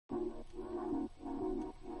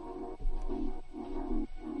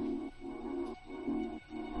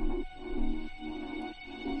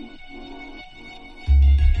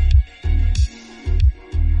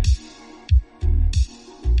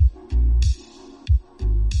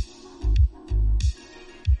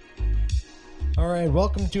right,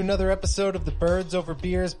 welcome to another episode of the Birds Over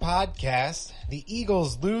Beers podcast. The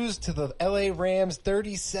Eagles lose to the LA Rams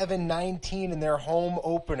 37-19 in their home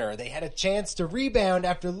opener. They had a chance to rebound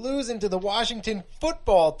after losing to the Washington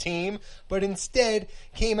football team, but instead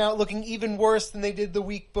came out looking even worse than they did the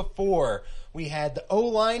week before. We had the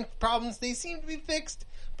O-line problems. They seem to be fixed,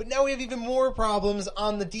 but now we have even more problems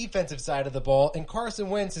on the defensive side of the ball, and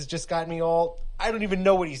Carson Wentz has just got me all... I don't even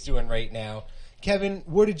know what he's doing right now. Kevin,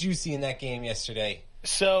 what did you see in that game yesterday?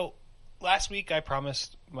 So, last week I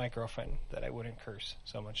promised my girlfriend that I wouldn't curse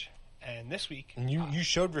so much. And this week... And you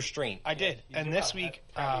showed restraint. I did. And this week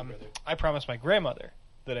I promised my grandmother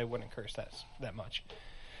that I wouldn't curse that much.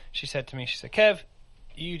 She said to me, she said, Kev,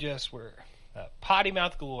 you just were potty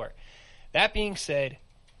mouth galore. That being said,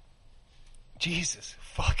 Jesus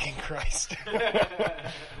fucking Christ.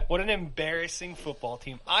 What an embarrassing football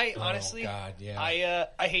team. Honestly, God, yeah.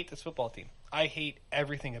 I hate this football team. I hate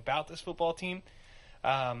everything about this football team.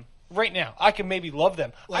 Right now, I can maybe love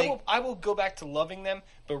them. I will go back to loving them,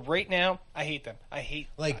 but right now, I hate them. I hate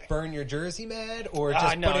burn your jersey mad, or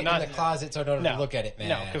just put it in the closet so I don't have to look at it mad.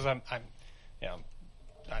 No, because I'm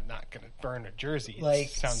not going to burn a jersey.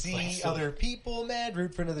 See other people mad,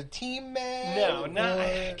 root for another team mad. No,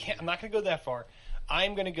 I can't. I'm not going to go that far.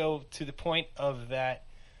 I'm going to go to the point of that.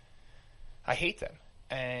 I hate them.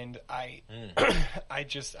 And I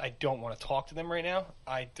don't want to talk to them right now.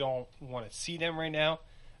 I don't want to see them right now.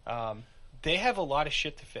 They have a lot of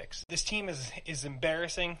shit to fix. This team is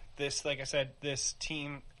embarrassing. Like I said, this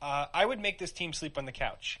team. I would make this team sleep on the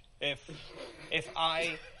couch if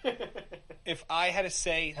I had to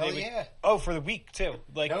say. Hell yeah! Oh, for the week too.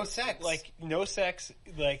 No sex. No sex.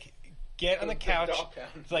 Get on the couch.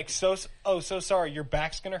 So sorry. Your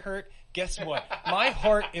back's gonna hurt. Guess what? My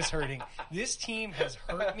heart is hurting. This team has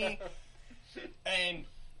hurt me, and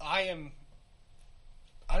I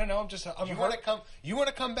don't know. You want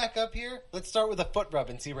to come back up here? Let's start with a foot rub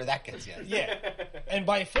and see where that gets you. Yeah, and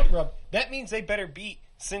by a foot rub, that means they better beat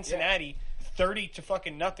Cincinnati 30 to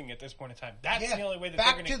fucking nothing at this point in time. That's the only way that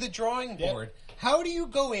back to the drawing board. How do you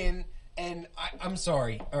go in? And I'm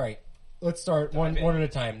sorry. All right, let's start one at a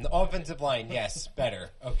time. The offensive line, yes, better.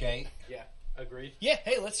 Okay. Yeah. Agreed. Yeah,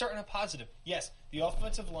 hey, let's start on a positive. Yes, the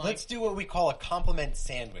offensive line. Let's do what we call a compliment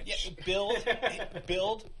sandwich. Yeah,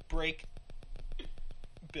 break,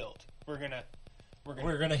 build. We're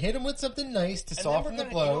gonna hit them with something nice to soften the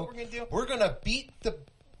blow. You know what we're gonna do? We're gonna beat the...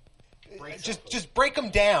 Just break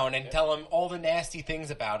them down and tell them all the nasty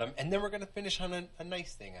things about them, and then we're going to finish on a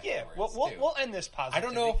nice thing afterwards. Yeah, we'll end this positive. I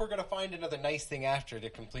don't know if we're going to find another nice thing after to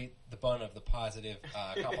complete the bun of the positive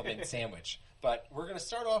compliment sandwich, but we're going to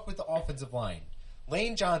start off with the offensive line.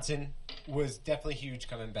 Lane Johnson was definitely huge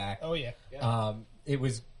coming back. Oh, yeah. It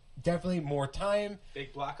was definitely more time.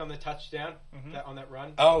 Big block on the touchdown, on that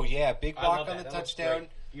run. Oh, yeah, big block on the touchdown.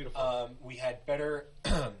 Beautiful. We had better...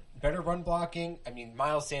 better run blocking. I mean,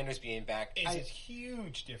 Miles Sanders being back is a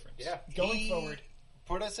huge difference. Yeah. Going forward,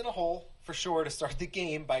 put us in a hole for sure to start the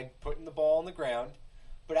game by putting the ball on the ground.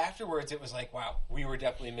 But afterwards, it was like, wow, we were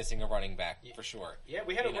definitely missing a running back for sure. Yeah,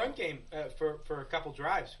 we had a run game for a couple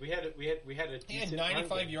drives. We had a decent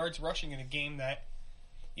 95 yards rushing in a game that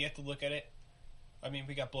you have to look at it. I mean,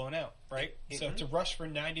 we got blown out, right? So to rush for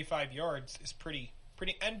 95 yards is pretty.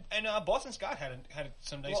 And Boston Scott had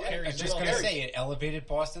some nice carries. I was just going to say, it elevated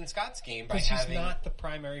Boston Scott's game by having... He's not the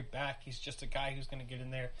primary back. He's just a guy who's going to get in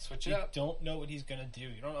there. Switch it up. You don't know what he's going to do.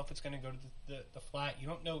 You don't know if it's going to go to the flat. You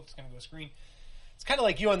don't know if it's going to go screen. It's kind of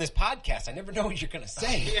like you on this podcast. I never know what you're going to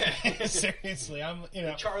say. Yeah. Seriously, I'm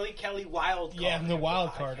Charlie Kelly wild card. Yeah, I'm the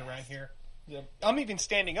wild card around here. I'm even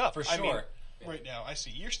standing up. For sure. I mean, right now, I see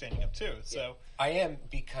you're standing up too. So I am,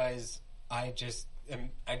 because I just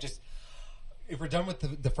if we're done with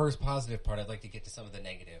the first positive part, I'd like to get to some of the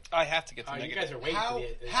negative. I have to get to the negative. You guys are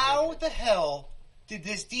waiting. How the hell did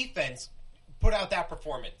this defense put out that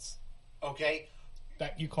performance? Okay?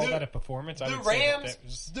 You call that a performance?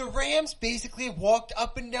 The Rams basically walked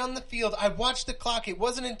up and down the field. I watched the clock. It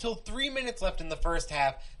wasn't until 3 minutes left in the first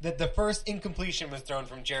half that the first incompletion was thrown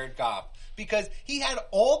from Jared Goff, because he had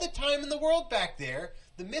all the time in the world back there.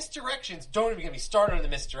 The misdirections, don't even get me started on the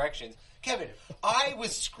misdirections. Kevin, I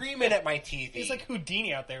was screaming at my TV. He's like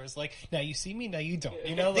Houdini out there. It was like, now you see me, now you don't.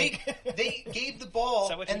 You know, they gave the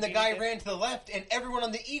ball, and the guy ran to the left, and everyone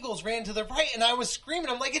on the Eagles ran to the right, and I was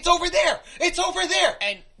screaming. I'm like, it's over there! It's over there!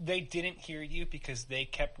 And they didn't hear you because they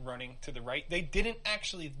kept running to the right. They didn't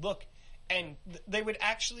actually look, and they would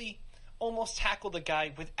actually almost tackle the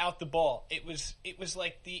guy without the ball. It was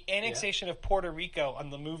like the annexation of Puerto Rico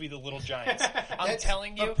on the movie The Little Giants. I'm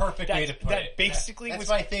telling you, a perfect way to put that it. Basically that's was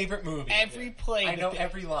my favorite movie. Every play, I know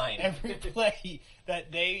every line. Every play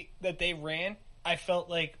that they ran, I felt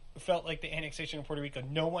like the annexation of Puerto Rico.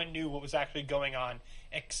 No one knew what was actually going on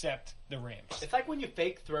except the Rams. It's like when you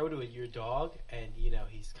fake throw to your dog, and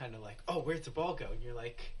he's kind of like, "Oh, where's the ball go?" And you're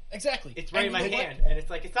like, Exactly. "It's right in my hand." And it's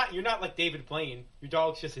like, it's not. You're not like David Blaine. Your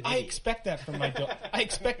dog's just an I idiot. expect that from my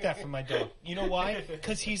dog. You know why?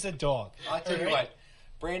 Because he's a dog. I'll tell you what,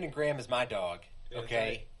 Brandon Graham is my dog.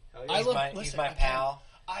 Okay, Hell I love- he's listen, my pal.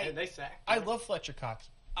 Yeah, they sack. I love Fletcher Cox.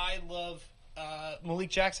 I love Malik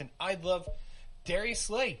Jackson. I love Darius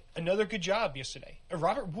Slay. Another good job yesterday.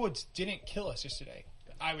 Robert Woods didn't kill us yesterday.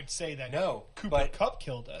 I would say that No, Cooper but Kupp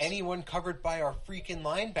killed us. Anyone covered by our freaking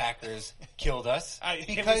linebackers killed us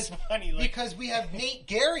It was funny, because we have Nate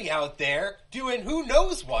Gary out there doing who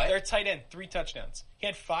knows what. Their tight end, 3 touchdowns. He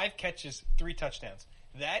had 5 catches, 3 touchdowns.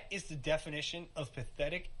 That is the definition of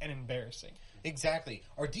pathetic and embarrassing. Exactly.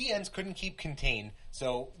 Our DNs couldn't keep contained,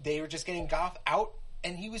 so they were just getting Goff out,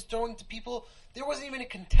 and he was throwing to people. There wasn't even a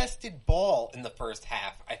contested ball in the first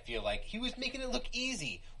half, I feel like. He was making it look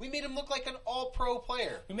easy. We made him look like an all-pro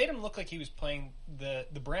player. We made him look like he was playing the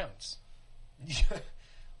Browns.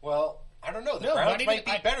 Well, I don't know. The No, Browns not even- might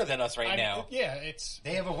be better than us right now. Yeah, it's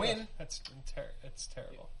They have a win. That's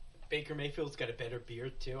terrible. Baker Mayfield's got a better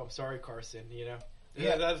beard too. I'm sorry, Carson. Yeah.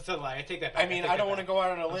 That's a lie. I take that back. I mean, I don't want to go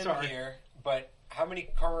out on a limb here, but how many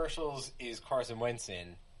commercials is Carson Wentz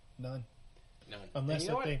in? None. No, Unless you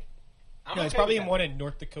know that they... what? I'm No, it's okay probably with in that. one in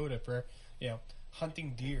North Dakota for,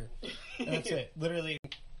 hunting deer. And that's it. Literally.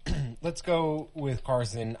 Let's go with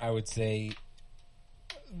Carson. I would say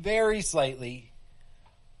very slightly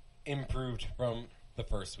improved from the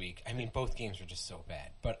first week. I mean, both games were just so bad.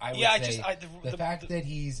 But I would say the fact that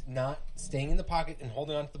he's not staying in the pocket and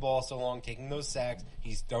holding on to the ball so long, taking those sacks,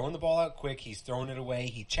 he's throwing the ball out quick, he's throwing it away.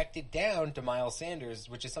 He checked it down to Miles Sanders,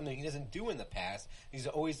 which is something he doesn't do in the past. He's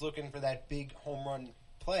always looking for that big home run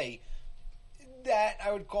play. That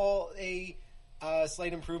I would call a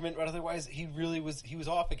slight improvement, but otherwise he was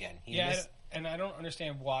off again. And I don't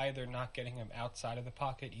understand why they're not getting him outside of the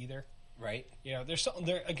pocket either. Right? There's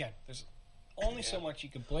only so much you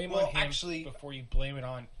can blame Well, on him actually- before you blame it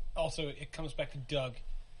on. Also, it comes back to Doug.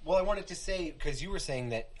 Well, I wanted to say, because you were saying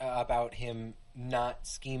that about him not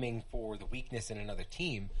scheming for the weakness in another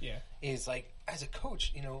team, Yeah. is like, as a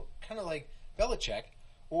coach, kind of like Belichick,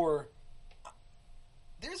 or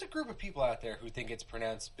there's a group of people out there who think it's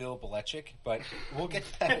pronounced Bill Belichick, but we'll get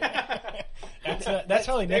to that. That's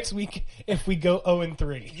probably next week if we go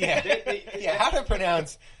 0-3. Yeah, yeah. How to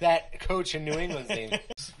pronounce that coach in New England's name?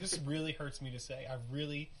 This really hurts me to say.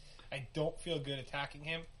 I don't feel good attacking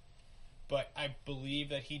him, but I believe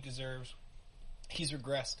that he's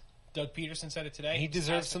regressed. Doug Peterson said it today. He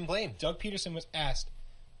deserves some blame. Doug Peterson was asked,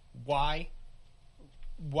 why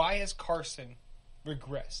has Carson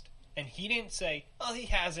regressed? And he didn't say, oh, he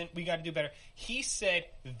hasn't, we got to do better. He said,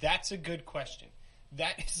 that's a good question.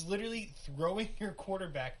 That is literally throwing your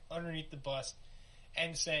quarterback underneath the bus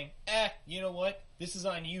and saying, you know what? This is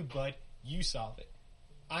on you, bud. You solve it.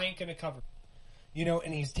 I ain't going to cover.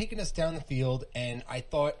 And he's taking us down the field, and I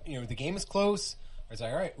thought, the game is close. I was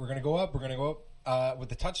like, all right, we're going to go up. We're going to go up with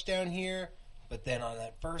the touchdown here. But then on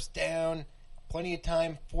that first down, plenty of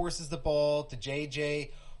time, forces the ball to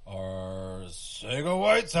J.J.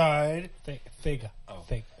 Arcega-Whiteside. Figa. Oh.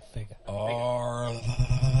 Figa.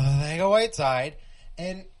 Arcega-Whiteside.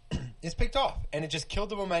 And it's picked off. And it just killed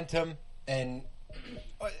the momentum. And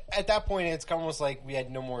at that point, it's almost like we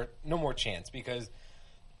had no more chance because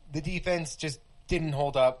the defense just didn't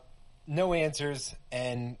hold up. No answers.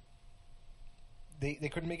 And they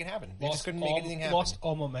couldn't make it happen. They just couldn't make anything happen. Lost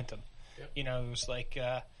all momentum. Yep. It was like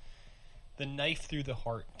the knife through the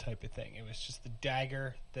heart type of thing. It was just the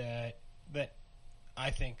dagger that I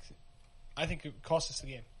think it cost us the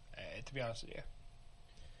game. To be honest with you,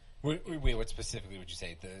 Wait, what specifically would you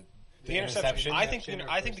say? The interception. interception?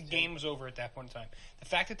 I think the game was over at that point in time. The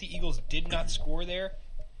fact that the Eagles did not score there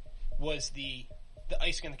was the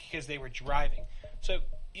icing on the cake because they were driving. So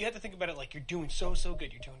you have to think about it like you're doing so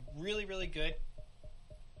good. You're doing really, really good.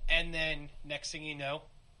 And then next thing you know,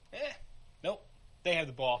 nope, they have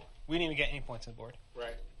the ball. We didn't even get any points on the board.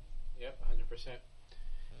 Right. Yep. 100%.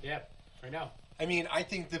 Yeah. Right now. I mean, I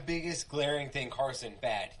think the biggest glaring thing, Carson,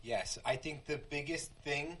 bad. Yes. I think the biggest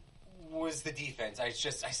thing was the defense. I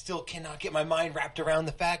still cannot get my mind wrapped around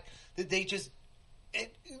the fact that they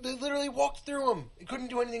literally walked through them. They couldn't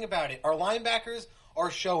do anything about it. Our linebackers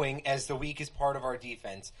are showing as the weakest part of our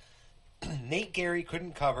defense. Nate Gary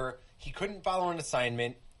couldn't cover. He couldn't follow an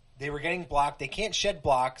assignment. They were getting blocked. They can't shed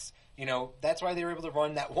blocks. That's why they were able to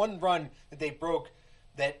run. That one run that they broke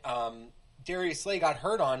that Darius Slay got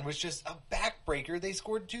hurt on was just a backbreaker. They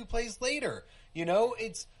scored 2 plays later.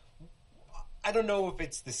 I don't know if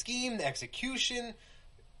it's the scheme, the execution.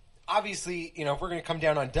 Obviously, if we're going to come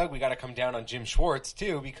down on Doug, we got to come down on Jim Schwartz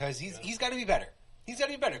too, because he's got to be better. He's got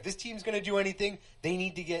to be better. If this team's going to do anything, they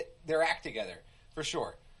need to get their act together for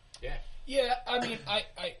sure. Yeah. Yeah, I mean,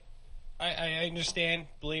 I understand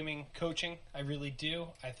blaming coaching. I really do.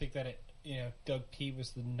 I think that Doug P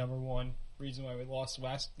was the number one reason why we lost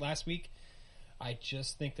last week. I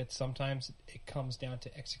just think that sometimes it comes down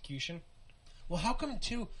to execution. Well, how come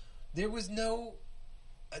too? There was no,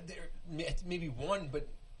 maybe one, but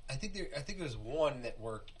I think there was one that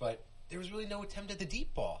worked, but there was really no attempt at the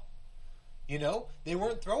deep ball. They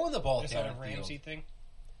weren't throwing the ball Is down that a the Ramsey field. thing?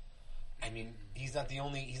 I mean, he's not the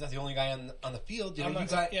only guy on the field. You I'm not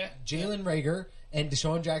got saying- Jalen Reagor and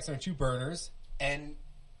Deshaun Jackson are two burners, and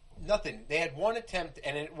nothing. They had one attempt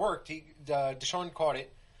and it worked. Deshaun caught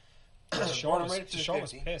it. Deshaun was, right to the Deshaun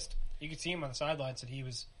was 50. pissed. You could see him on the sidelines that he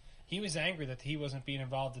was angry that he wasn't being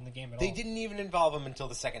involved in the game at all. They didn't even involve him until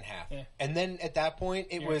the second half, Yeah. and then at that point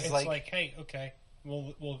it was it's like, hey, okay,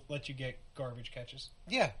 we'll let you get garbage catches.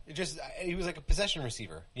 yeah, he was like a possession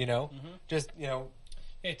receiver, just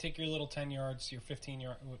Hey, take your little 10 yards, your 15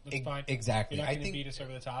 yards. That's fine. exactly. You're not I going to think beat us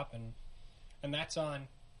over the top, and that's on.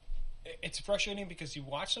 It's frustrating because you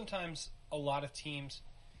watch sometimes a lot of teams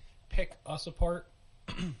pick us apart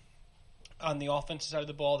on the offensive side of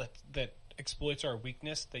the ball that exploits our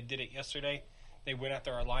weakness. They did it yesterday. They went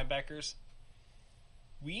after our linebackers.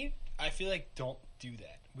 I feel like, don't do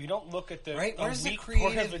that. We don't look at the Right? a Where's the weak part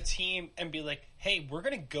creative- of a team and be like, hey, we're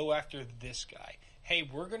going to go after this guy. Hey,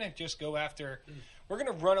 we're going to just go after we're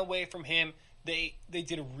going to run away from him. They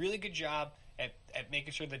did a really good job at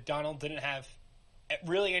making sure that Donald didn't have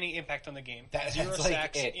really any impact on the game. that's Zero like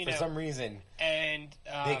sacks, it. For some reason, and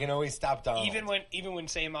they can always stop Donald. even when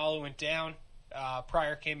Sayamalu went down,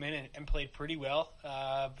 Pryor came in and played pretty well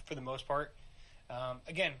for the most part.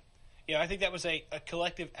 Again, I think that was a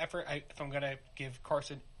collective effort. If I'm going to give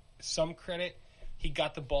Carson some credit, he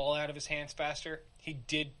got the ball out of his hands faster. He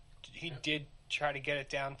did try to get it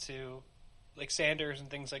down to like Sanders and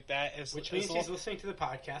things like that. Which means he's listening to the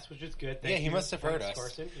podcast, which is good. Yeah, he must have heard us.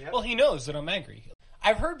 Carson. Yep. Well, he knows that I'm angry.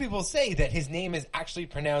 I've heard people say that his name is actually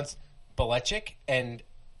pronounced Belichick, and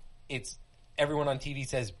everyone on TV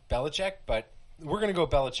says Belichick, but we're going to go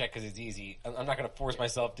Belichick because it's easy. I'm not going to force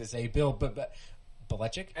myself to say Bill, but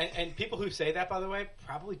Belichick. And people who say that, by the way,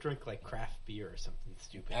 probably drink like craft beer or something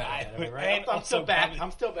stupid. I- like that, right? and I'm also still back. probably-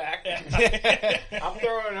 I'm still back. Yeah.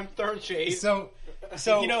 I'm throwing shade. So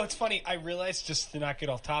It's funny. I realized, just to not get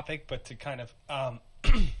off topic, but to kind of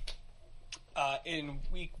in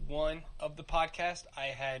week 1 of the podcast, I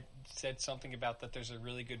had said something about that there's a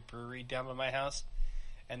really good brewery down by my house.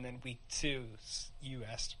 And then week 2, you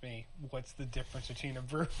asked me, what's the difference between a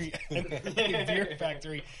brewery and a beer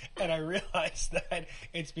factory? And I realized that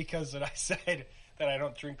it's because that I said that I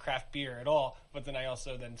don't drink craft beer at all. But then I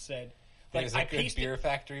also then said, there's I a good pieced beer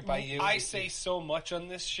factory by you. I say so much on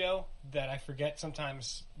this show that I forget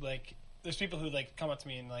sometimes. Like, there's people who like come up to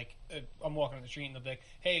me and like I'm walking on the street and they'll be like,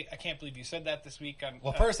 "Hey, I can't believe you said that this week."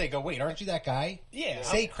 Well, first they go, wait, aren't you that guy? yeah,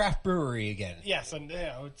 Say craft brewery again. yes, and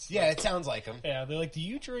it's Yeah, it sounds like him. yeah. They're like, "Do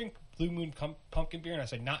you drink Blue Moon pumpkin beer?" And I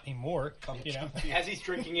say, "Not anymore." As he's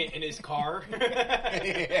drinking it in his car.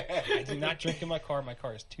 I do not drink in my car. My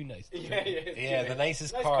car is too nice. To drink in. Yeah, the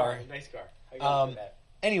nicest nice car. Nice car. I go for that.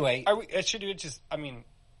 Anyway, I should do just. I mean,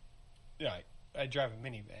 yeah, I drive a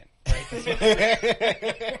minivan, right?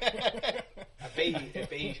 A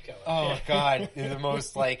beige color. oh god, the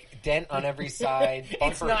most like dent on every side, It's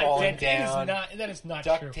bumper not. falling That down, is not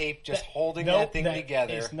duct true. tape just That- holding nope, that thing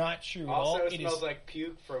together. It's not true at Also, all. it It smells is. like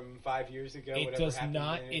puke from 5 years ago. It whatever does happened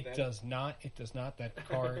not. to It then. does not. It does not. That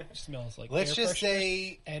car smells like. Let's air just fresheners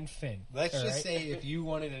say, and Finn. let's all just right? say, if you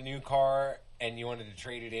wanted a new car and you wanted to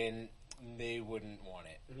trade it in, they wouldn't want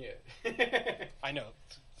it. Yeah. I know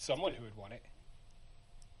someone who would want it.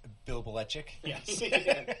 Bill Belichick. Yes,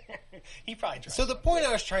 he probably drives. So the point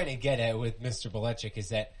I was trying to get at with Mr. Belichick is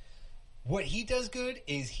that what he does good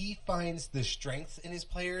is he finds the strengths in his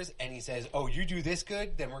players and he says, oh, you do this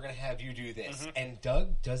good, then we're going to have you do this. Mm-hmm. And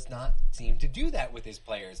Doug does not seem to do that with his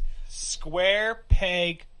players. Square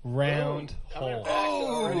peg, round Coming hole. back to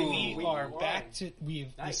already We week are one. back to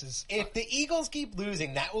Nice. This is If the Eagles keep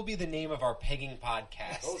losing, that will be the name of our pegging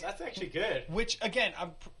podcast. Oh, that's actually good. which again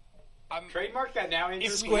I'm Trademark that now. Andrew.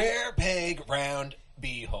 Square peg, round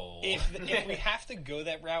beehole. if we have to go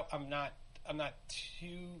that route, I'm not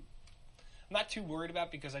too worried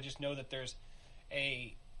about, because I just know that there's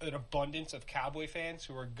an abundance of Cowboy fans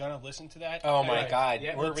who are gonna listen to that. Oh my Right. God,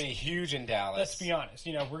 Yeah, we're let's- going to be huge in Dallas. Let's be honest.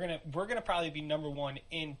 We're gonna probably be number 1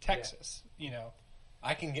 in Texas.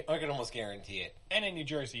 I can almost guarantee it. And in New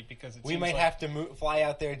Jersey, because We might have to fly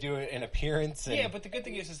out there, do an appearance. And... Yeah, but the good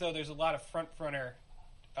thing is though there's a lot of front-runner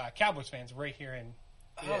Cowboys fans right here in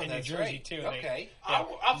New Jersey, right. too. Okay.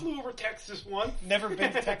 I flew over Texas once. Never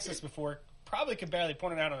been to Texas before. Probably could barely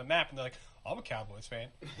point it out on the map, and they're like, I'm a Cowboys fan.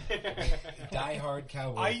 Die-hard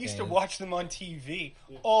Cowboys I used to watch them on TV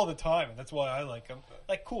all the time, and that's why I like them.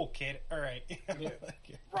 Like, cool, kid. All right.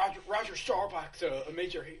 Roger Staubach's a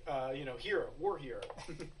major, hero, war hero.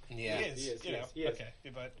 Yeah. He is. He is. Okay,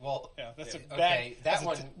 but Well, that's a okay, bad. that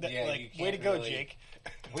one. you can't way to go, really- Jake.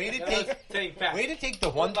 Way to Saying facts. way to take the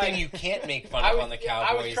one Like, thing you can't make fun I of was, on the I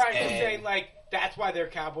Cowboys. was trying to and- say, like, that's why they're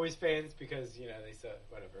Cowboys fans, because, they said,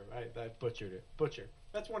 whatever. I butchered it.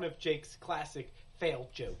 That's one of Jake's classic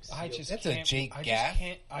failed jokes. That's a Jake gaff.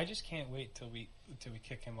 I just can't wait till we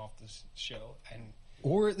kick him off this show and.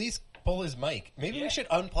 Or at least pull his mic. Maybe we should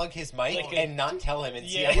unplug his mic Like and not tell him and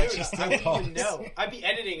see Yeah, how much Dude, he I still wouldn't talks. even know. I'd be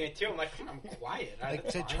editing it too. I'm like, I'm quiet. Like,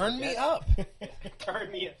 That's to fine, turn I me guess. up.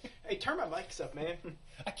 Turn me up. Hey, turn my mics up, man.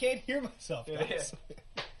 I can't hear myself, guys.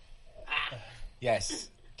 Yes,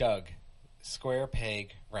 Doug. Square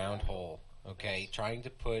peg, round hole. Okay, trying to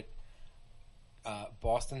put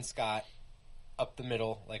Boston Scott up the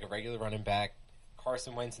middle like a regular running back.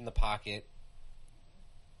 Carson Wentz in the pocket.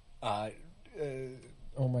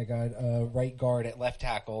 Oh my God! Right guard at left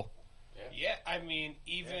tackle. Yeah, I mean,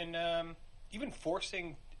 even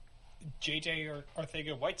forcing JJ or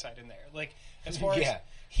Arcega-Whiteside in there, like as far as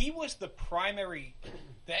he was the primary,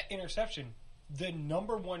 that interception, the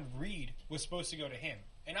number one read was supposed to go to him,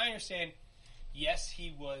 and I understand. Yes,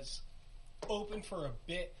 he was open for a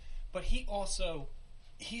bit, but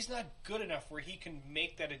he's not good enough where he can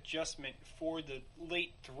make that adjustment for the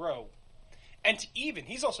late throw, and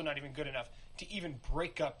he's also not even good enough to even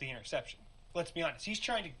break up the interception. Let's be honest. He's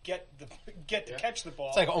trying to catch the ball.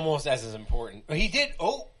 It's like almost as important. He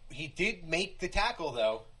did make the tackle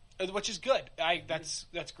though, which is good. That's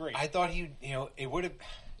great. I thought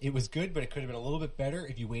it was good, but it could have been a little bit better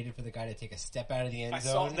if you waited for the guy to take a step out of the end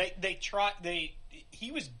zone.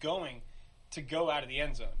 He was going to go out of the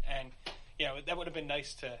end zone, and that would have been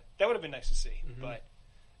nice to see. Mm-hmm. But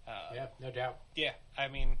no doubt. Yeah, I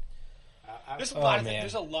mean, there's a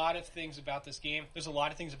lot of things about this game. There's a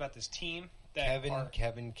lot of things about this team that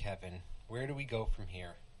Kevin. Where do we go from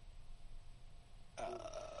here?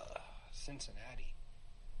 Cincinnati.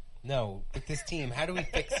 No, with this team, how do we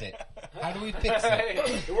fix it? How do we fix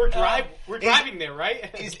it? We're driving there,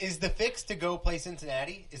 right? Is the fix to go play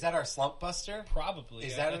Cincinnati? Is that our slump buster? Probably.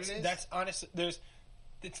 Is that what it is? That's honestly.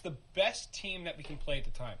 It's the best team that we can play at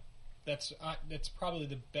the time. That's probably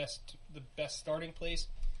the best starting place.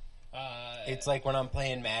 It's like when I'm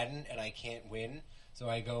playing Madden and I can't win, so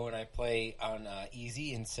I go and I play on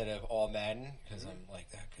easy instead of all Madden because I'm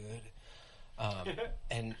like that good,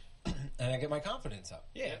 and I get my confidence up.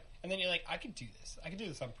 Yeah, and then you're like, I can do this. I can do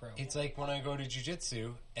this on pro. It's like when I go to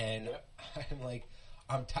jiu-jitsu and I'm like,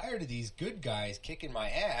 I'm tired of these good guys kicking my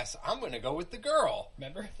ass. I'm going to go with the girl.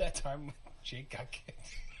 Remember that time when Jake got kicked?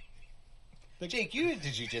 Jake, you did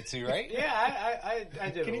jiu-jitsu, right? Yeah,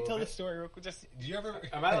 I did. Can you tell the story real quick? Just did you ever?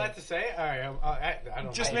 Am I allowed to say it? All right, I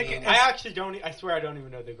don't. Just make it. I actually don't. I swear I don't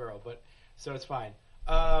even know the girl, but so it's fine.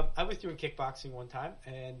 I was doing kickboxing one time,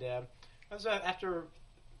 and I was after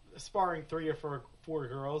sparring 3 or 4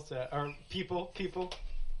 girls or people.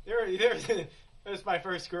 It was my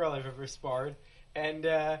first girl I've ever sparred, and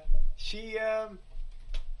she.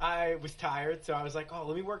 I was tired, so I was like, "Oh,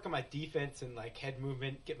 let me work on my defense and like head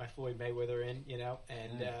movement, get my Floyd Mayweather in,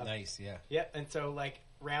 And nice, yeah, yeah. And so like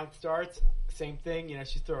round starts, same thing.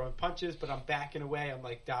 She's throwing punches, but I'm backing away. I'm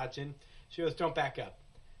like dodging. She goes, "Don't back up,"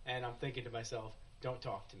 and I'm thinking to myself, "Don't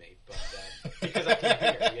talk to me," but because I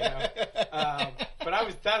can't hear, But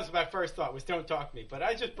that was my first thought was, "Don't talk to me," but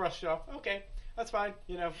I just brushed it off. Okay, that's fine.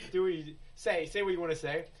 Do what you say what you want to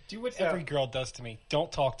say. Do what every girl does to me.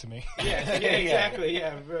 Don't talk to me. Yeah, exactly.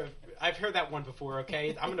 Yeah, I've heard that one before.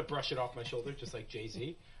 Okay, I'm gonna brush it off my shoulder, just like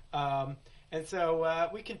Jay-Z. And so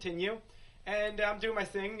we continue, and I'm doing my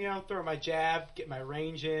thing. Throw my jab, get my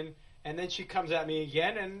range in, and then she comes at me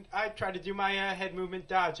again, and I try to do my head movement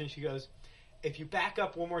dodge, and she goes, "If you back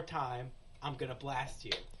up one more time, I'm gonna blast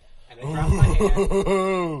you." And I dropped my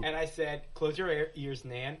hand, and I said, "Close your ears,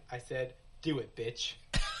 Nan." I said, "Do it, bitch."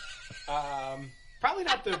 Probably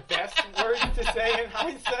not the best words to say in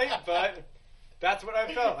hindsight, but that's what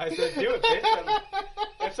I felt. I said, "Do it, bitch."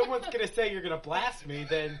 If someone's going to say you're going to blast me,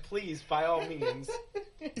 then please, by all means,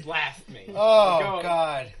 blast me. Oh,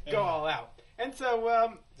 God. Go all out. And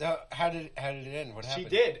so... how did it end? What happened?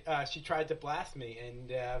 She did. She tried to blast me,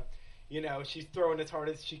 and, she's throwing as hard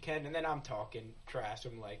as she can, and then I'm talking trash.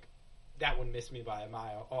 I'm like, that one missed me by a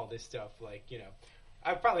mile. All this stuff, like,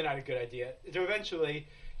 probably not a good idea. So eventually,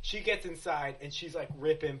 she gets inside and she's like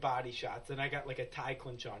ripping body shots, and I got like a tie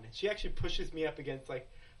clinch on, and she actually pushes me up against like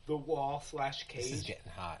the wall / cage. This is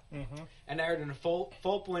getting hot. Mm-hmm. And I heard in a full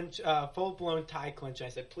blown tie clinch. And I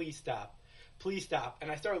said, "Please stop, please stop." And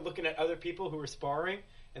I started looking at other people who were sparring,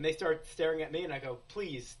 and they started staring at me, and I go,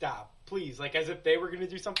 "Please stop, please," like as if they were going to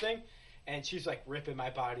do something. And she's like ripping my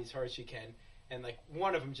body as hard as she can, and like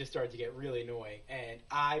one of them just started to get really annoying, and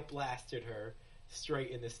I blasted her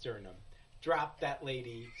straight in the sternum, dropped that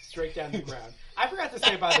lady straight down the ground. I forgot to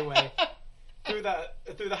say, by the way, through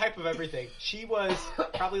the hype of everything, she was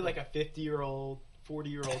probably like a 50-year-old,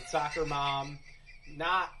 40-year-old soccer mom.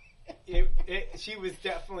 She was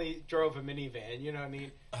definitely drove a minivan. You know what I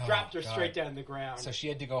mean? Dropped her straight down the ground. So she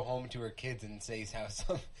had to go home to her kids and say how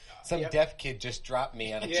some deaf kid just dropped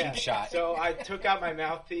me on a cheap shot. So I took out my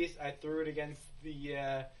mouthpiece, I threw it against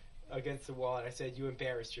the wall, and I said, "You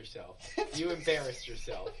embarrassed yourself. You embarrassed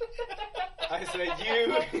yourself." I said,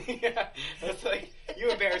 I was like, "You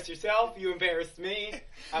embarrassed yourself. You embarrassed me."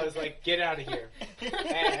 I was like, "Get out of here."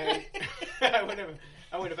 And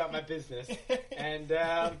I went about my business. And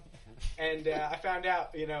I found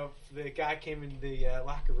out, the guy came in the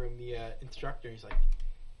locker room, the instructor, he's like,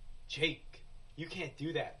 "Jake, you can't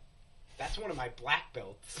do that. That's one of my black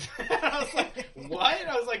belts." I was like, "What?"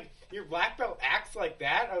 I was like, "Your black belt acts like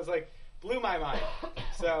that?" I was like, blew my mind.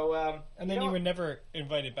 So, and then you were never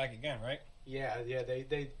invited back again, right? Yeah.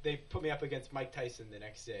 They put me up against Mike Tyson the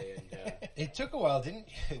next day, and it took a while,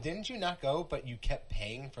 didn't you not go? But you kept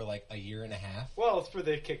paying for like a year and a half. Well, it's for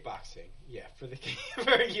the kickboxing. Yeah, for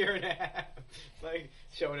a year and a half, like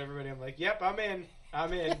showing everybody. I'm like, "Yep, I'm in.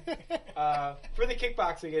 For the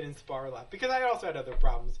kickboxing, I didn't spar a lot because I also had other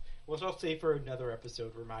problems, which I'll say for another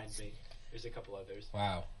episode. Remind me. There's a couple others.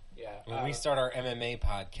 Wow. Yeah. When we start our MMA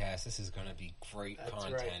podcast, this is going to be great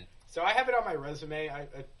content. Right. So I have it on my resume. I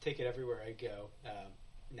take it everywhere I go.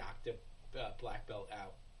 Knocked a black belt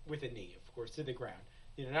out with a knee, of course, to the ground.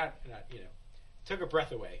 Not took a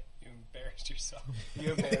breath away. You embarrassed yourself.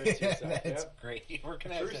 You embarrassed yourself. That's Yep. great. We're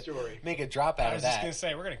going True to story. make a drop out I was of just that. going to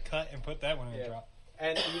say, we're going to cut and put that one in the drop.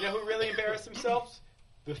 And you know who really embarrassed themselves?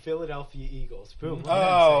 The Philadelphia Eagles. Boom.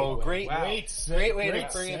 Oh, Segue. great. Wow. Great way Great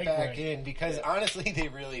to bring it segue. back in because honestly, they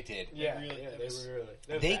really did. Yeah, They really- they were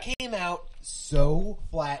really. They came out so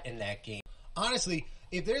flat in that game. Honestly,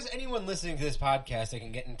 if there's anyone listening to this podcast that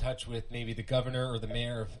can get in touch with maybe the governor or the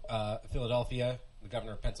mayor of Philadelphia, the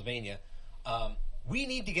governor of Pennsylvania, we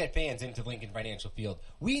need to get fans into Lincoln Financial Field.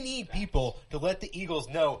 We need people to let the Eagles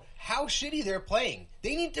know how shitty they're playing.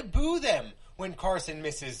 They need to boo them when Carson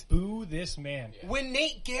misses. Boo this man. When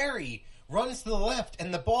Nate Gary runs to the left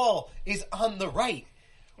and the ball is on the right,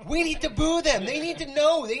 we need to boo them. They need to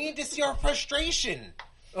know. They need to see our frustration.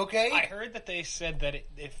 Okay? I heard that they said that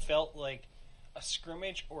it felt like a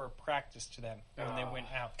scrimmage or a practice to them when they went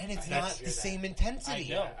out. And it's I not hear the that. same I intensity.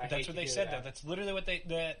 know. I hate That's to what they hear said, that. though. That's literally what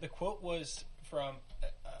the quote was from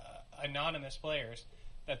anonymous players,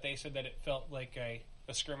 that they said that it felt like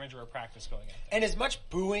a scrimmage or a practice going out there. And as much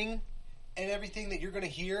booing and everything that you're going to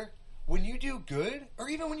hear, when you do good, or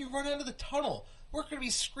even when you run out of the tunnel, we're going to be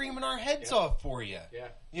screaming our heads off for you. Yeah.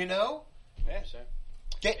 You know?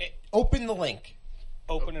 Yeah. Open the link.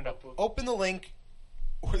 Open it up. Open the link,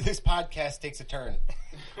 or this podcast takes a turn.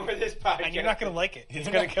 Or this podcast. And you're not going to like it. It's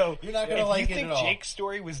You're going not- to go. you're not gonna if like you it think at all. Jake's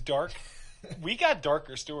story was dark, we got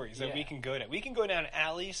darker stories that Yeah. we can go down. We can go down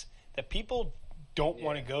alleys that people don't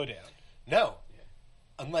want to go down. No.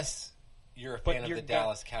 Unless you're a But fan of you're the gonna-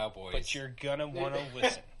 Dallas Cowboys. But you're going to want to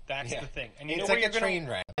listen. That's Yeah. the thing. And you It's know like where a you're train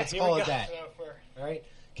gonna, wreck. Let's Here call we it go. that. All right?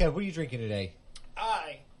 Kev, what are you drinking today?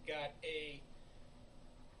 I got a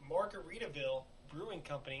Margaritaville Brewing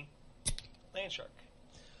Company Landshark.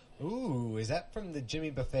 Ooh, is that from the Jimmy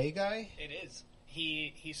Buffet guy? It is.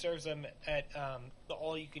 He serves them at the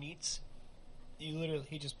all you can eats.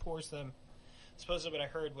 He just pours them. Supposedly, what I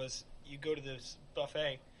heard was you go to this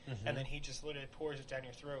buffet, and then he just literally pours it down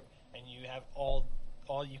your throat, and you have all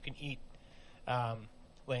you can eat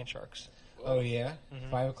land sharks. Oh, yeah?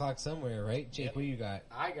 5 o'clock somewhere, right? Jake, Yep. what do you got?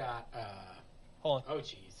 I got. Hold on. Oh,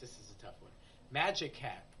 geez, this is a tough one. Magic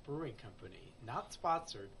Hat Brewing Company, not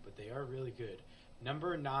sponsored, but they are really good.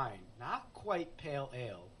 Number 9, not quite pale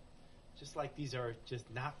ale. Just like these are just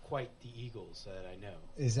not quite the Eagles that I know.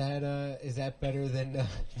 Is that better than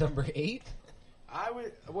number 8? I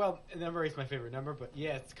would. Well, number 8's my favorite number, but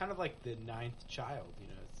yeah, it's kind of like the 9th child.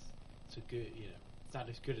 It's a good. It's not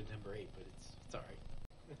as good as number 8, but it's all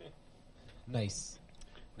right. Nice,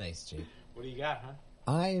 Jake. What do you got, huh?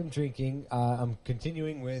 I am drinking. I'm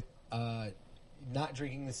continuing with not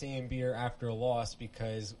drinking the same beer after a loss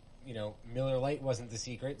because Miller Lite wasn't the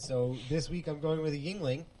secret. So this week I'm going with a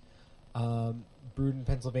Yingling, brewed in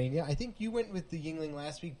Pennsylvania. I think you went with the Yingling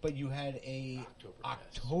last week, but you had a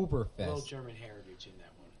Oktoberfest. A little German heritage in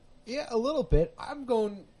that one. Yeah, a little bit. I'm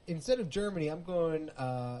going, instead of Germany, I'm going,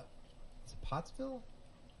 is it Pottsville?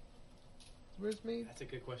 Where it's made? That's a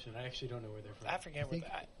good question. I actually don't know where they're from. I forget what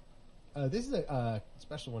that. This is a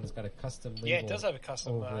special one. It's got a custom label. Yeah, it does have a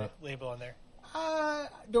custom over it. label on there.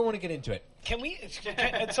 Don't want to get into it. Can we?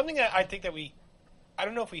 It's something that I think that I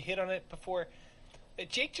don't know if we hit on it before.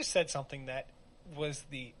 Jake just said something that was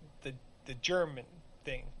the German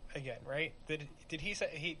thing again, right? Did he say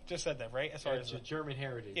he just said that, right? As far as the German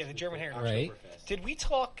heritage. Yeah, the German heritage. Right. Did we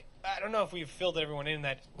talk? I don't know if we've filled everyone in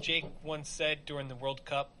that Jake once said during the World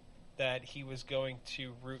Cup that he was going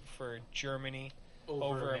to root for Germany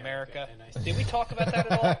over America. Did we talk about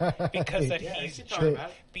that at all? Because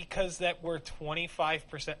that because that we're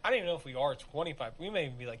 25%. I don't even know if we are 25. We may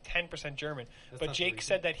even be like 10% German. But Jake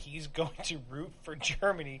said that he's going to root for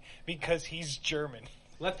Germany because he's German.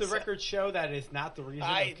 Let the record show that is not the reason.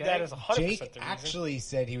 That is 100% Jake the reason. actually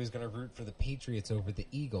said he was going to root for the Patriots over the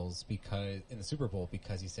Eagles because in the Super Bowl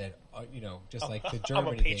because he said, just like the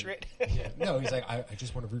Germany I'm a Patriot. thing. No, he's like, I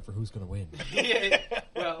just want to root for who's going to win. Yeah.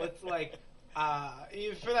 Well, it's like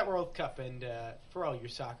for that World Cup and for all your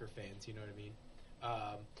soccer fans, you know what I mean.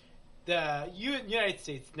 The United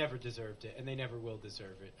States never deserved it, and they never will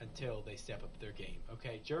deserve it until they step up their game.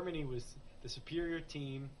 Okay, Germany was the superior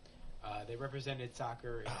team. They represented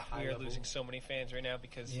soccer. We are losing so many fans right now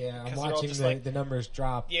because I'm watching the numbers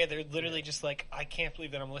drop. Yeah, they're literally just like, I can't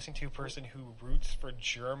believe that I'm listening to a person who roots for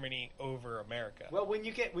Germany over America. Well, when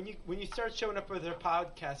you start showing up with their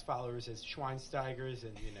podcast followers as Schweinsteigers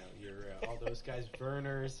and your all those guys,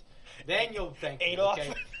 Werners, then you'll thank me. Adolf.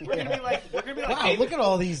 Okay? We're gonna be like, wow, look at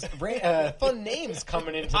all these fun names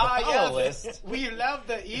coming into the follow list. We love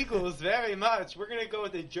the Eagles very much. We're gonna go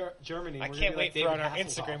with the Germany. I can't wait for on our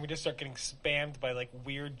Instagram we just start getting spammed by like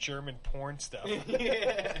weird German porn stuff.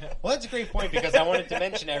 Yeah. Well, that's a great point because I wanted to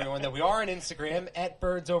mention everyone that we are on Instagram at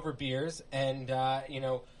Birds Over Beers, and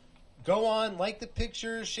go on, like the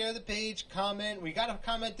pictures, share the page, comment. We got a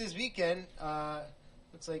comment this weekend.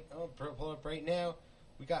 Looks like pull up right now.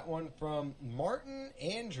 We got one from Martin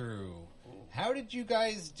Andrew. How did you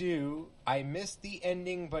guys do? I missed the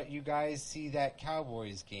ending, but you guys see that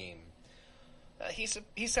Cowboys game.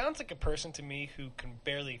 He sounds like a person to me who can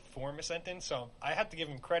barely form a sentence, so I have to give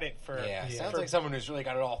him credit for... Sounds like someone who's really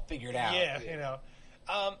got it all figured out. Yeah.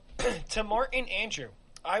 To Martin Andrew,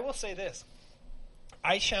 I will say this.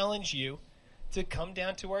 I challenge you to come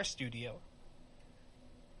down to our studio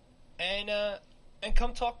and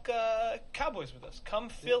come talk Cowboys with us. Come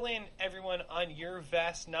fill in everyone on your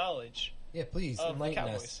vast knowledge. Yeah, please enlighten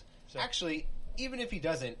us. So. Actually, even if he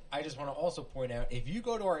doesn't, I just want to also point out, if you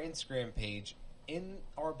go to our Instagram page, in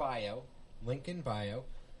our bio, link in bio,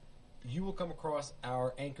 you will come across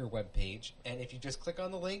our Anchor webpage, and if you just click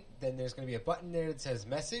on the link, then there's going to be a button there that says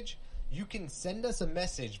message. You can send us a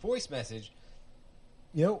message, voice message,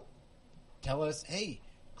 tell us, hey,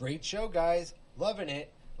 great show, guys, loving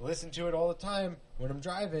it, listen to it all the time when I'm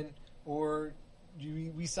driving, or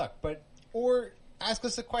we suck, or ask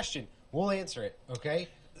us a question. We'll answer it, okay?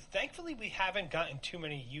 Thankfully, we haven't gotten too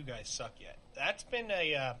many "you guys suck" yet. That's been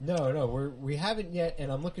a no, we haven't yet,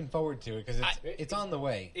 and I'm looking forward to it because it's on the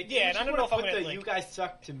way. And I don't know if I'm going to "you guys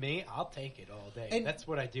suck" to me. I'll take it all day. And that's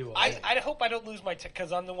what I do. I hope I don't lose my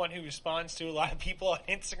because I'm the one who responds to a lot of people on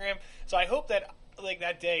Instagram. So I hope that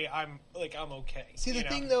that day I'm okay. See, the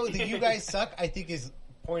thing though, the "you guys suck" I think is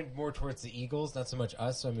pointed more towards the Eagles, not so much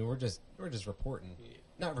us. So, I mean, we're just reporting,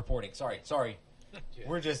 not reporting. Sorry. Yeah.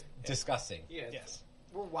 We're just discussing. Yes.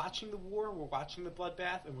 We're watching the war, we're watching the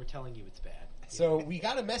bloodbath, and we're telling you it's bad. So we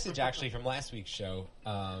got a message actually from last week's show.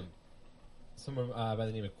 Someone by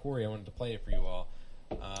the name of Corey. I wanted to play it for you all.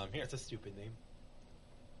 Here, it's a stupid name.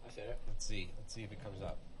 I said it. Let's see if it comes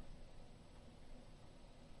up.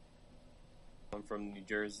 I'm from New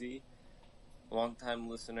Jersey. Long-time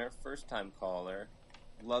listener, first-time caller.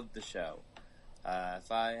 Loved the show.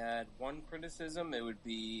 If I had one criticism, it would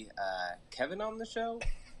be Kevin on the show.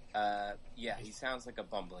 He sounds like a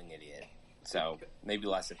bumbling idiot. So maybe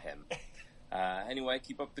less of him. Anyway,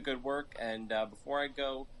 keep up the good work. And before I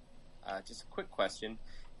go, just a quick question: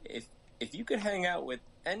 if you could hang out with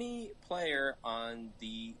any player on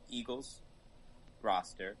the Eagles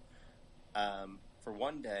roster for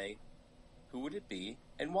one day, who would it be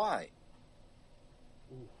and why?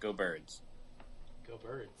 Ooh. Go Birds! Go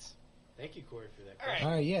Birds! Thank you, Corey, for that question.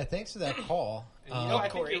 All right, yeah, thanks for that call. And I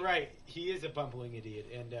think you're right. He is a bumbling idiot,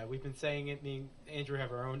 and we've been saying it. Me and Andrew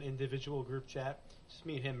have our own individual group chat. Just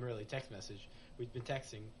me and him, really, text message. We've been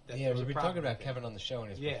texting. That Yeah, there's we've a been problem talking about with it. Kevin on the show and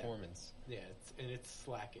his Yeah. performance. Yeah, it's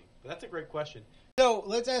slacking. But that's a great question. So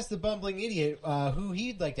let's ask the bumbling idiot who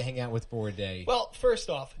he'd like to hang out with for a day. Well, first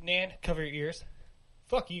off, Nan, cover your ears.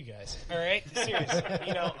 Fuck you guys. All right, seriously.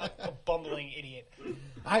 I'm a bumbling idiot.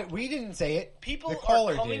 We didn't say it. People the are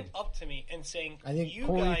caller coming did. up to me and saying, I think you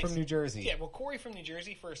Corey guys, from New Jersey. Yeah, well, Corey from New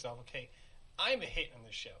Jersey. First off, okay, I'm a hit on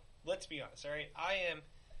this show. Let's be honest. All right, I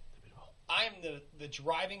am the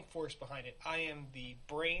driving force behind it. I am the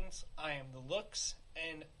brains. I am the looks.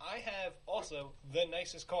 And I have also the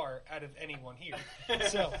nicest car out of anyone here.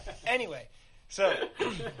 So, anyway. So,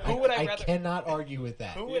 who would I rather... I cannot argue with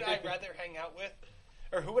that. Who would I rather hang out with?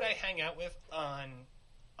 Or who would I hang out with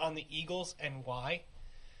on the Eagles and why?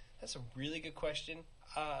 That's a really good question.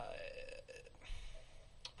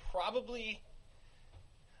 Probably...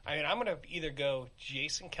 I mean, I'm going to either go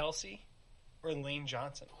Jason Kelce or Lane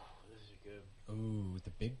Johnson. This is good. Ooh, the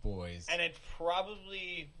big boys. And it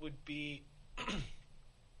probably would be...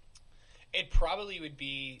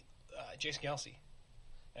 Jason Kelce.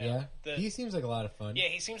 Yeah, he seems like a lot of fun. Yeah,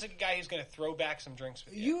 he seems like a guy who's going to throw back some drinks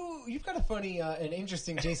with you. You've got a funny and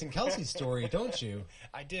interesting Jason Kelce story, don't you?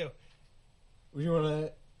 I do. Would you want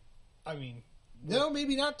to... I mean... No,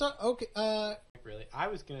 maybe not. Okay. Really, I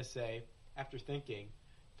was gonna say after thinking,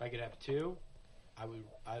 if I could have two, I would.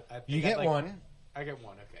 You get one. I get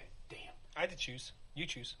one. Okay. Damn. I had to choose. You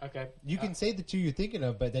choose. Okay. You can say the two you're thinking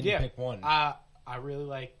of, but then you pick one. I really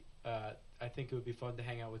like. I think it would be fun to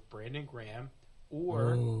hang out with Brandon Graham,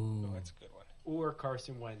 or Ooh. Oh, that's a good one. or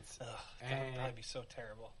Carson Wentz. Ugh, And- that would probably be so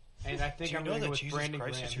terrible. And I think Do you I'm know going to that go with Jesus Brandon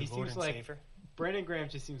Christ Graham. is your He Lord seems and like Savior? Brandon Graham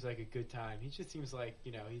just seems like a good time. He just seems like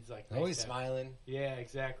he's like nice Always to have. smiling. Yeah,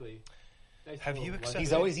 exactly. Nice Have little you lucky- accepted-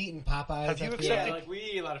 He's always eating Popeyes. Have you after accepted- Yeah, like we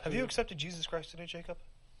eat a lot of food. Have you accepted Jesus Christ today, Jacob?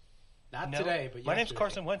 Not No. today, but My name's yesterday.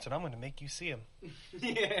 Carson Wentz, and I'm going to make you see him.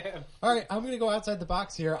 Yeah. All right, I'm going to go outside the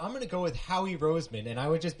box here. I'm going to go with Howie Roseman, and I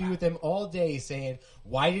would just be with him all day saying,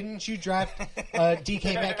 why didn't you draft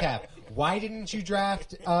DK Metcalf? Why didn't you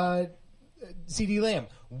draft CD Lamb?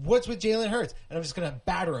 What's with Jalen Hurts? And I'm just going to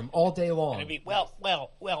batter him all day long. And it'd be, well,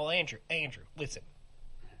 Andrew, listen.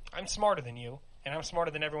 I'm smarter than you, and I'm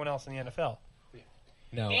smarter than everyone else in the NFL.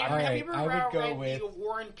 No, Andrew, all have right, you ever I would go read with... the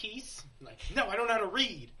War and Peace? Like, no, I don't know how to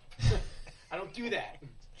read. I don't do that.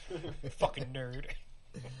 Fucking nerd.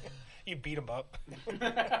 You beat him up.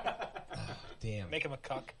 Damn. Make him a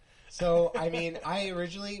cuck. So, I mean, I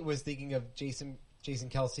originally was thinking of Jason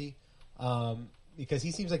Kelce because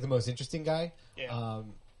he seems like the most interesting guy. Yeah.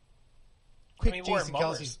 Quick I mean, Jason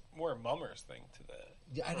Kelce. more a Mummer's thing to the...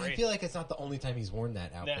 Yeah, and I parade. feel like it's not the only time he's worn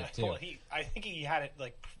that outfit, too. Well, I think he had it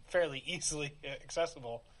like fairly easily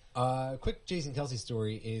accessible. Quick Jason Kelce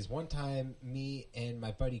story is one time me and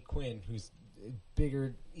my buddy Quinn, who's a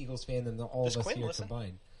bigger Eagles fan than all Does of us Quinn here listen?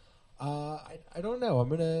 combined. I don't know. I'm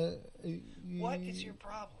gonna. What is your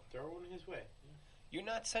problem? Throw one his way. You're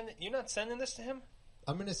not sending this to him?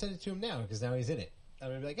 I'm gonna send it to him now because now he's in it. I'm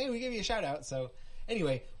gonna be like, hey, we gave you a shout out. So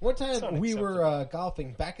anyway, one It's time we were unacceptable.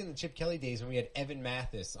 golfing back in the Chip Kelly days when we had Evan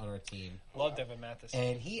Mathis on our team, Loved Evan Mathis.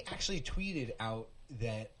 and he actually tweeted out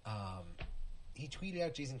that he tweeted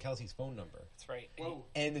out Jason Kelce's phone number. That's right. Whoa.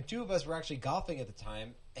 And the two of us were actually golfing at the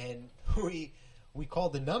time, and we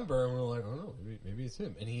called the number, and we were like, oh, no, maybe it's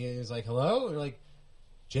him. And he was like, hello? And we're like,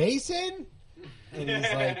 Jason? And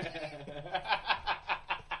he's like...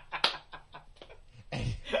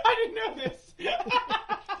 I didn't know this.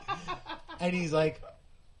 And he's like,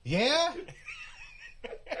 yeah?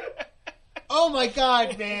 Oh, my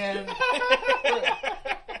God, man.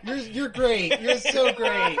 You're great. You're so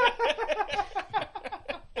great.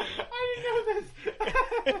 I didn't know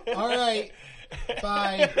this. All right.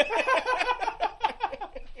 Bye.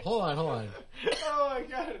 Hold on. Oh my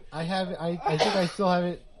god. I think I still have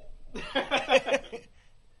it.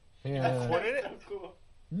 Yeah. Recorded it? So cool.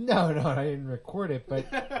 No, I didn't record it,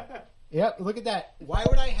 but yep, look at that. Why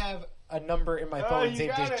would I have a number in my phone you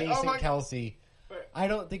saved got as it. Oh Jason my- Kelce? But- I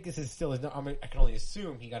don't think this is still his number. I can only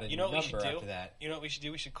assume he got a You new know what we should number do? after that. You know what we should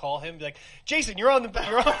do? We should call him and be like, Jason, you're on the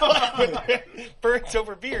line with Birds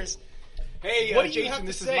Over Beers. Hey, What do you Jason, have to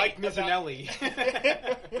this is say Mike about- Mizzanelli.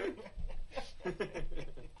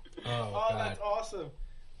 Oh, Oh, God. that's awesome.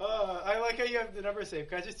 I like how you have the number saved.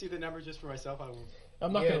 Can I just do the number just for myself?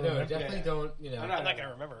 I'm not Yeah, going to no, remember. definitely Yeah. don't, I'm not going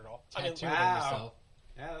to remember it all. I mean, tattoo it wow. on yourself.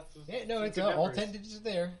 Yeah, that's Yeah, no, some it's good all numbers. 10 digits are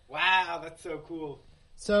there. Wow, that's so cool.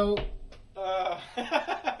 So, Hello.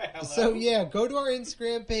 So yeah, go to our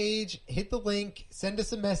Instagram page, hit the link, send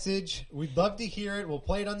us a message. We'd love to hear it. We'll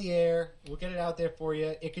play it on the air. We'll get it out there for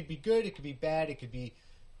you. It could be good. It could be bad. It could be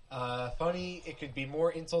funny. It could be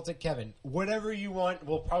more insults at Kevin. Whatever you want,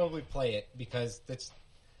 we'll probably play it because that's.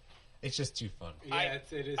 It's just too fun. Yeah,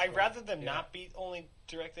 it is. I'd fun. rather them Yeah. not be only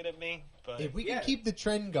directed at me, but If we can Yeah. keep the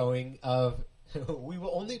trend going of we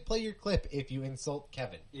will only play your clip if you insult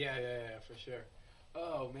Kevin. Yeah, for sure.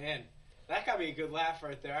 Oh man, that got me a good laugh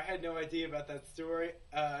right there. I had no idea about that story.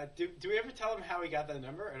 Do we ever tell him how he got that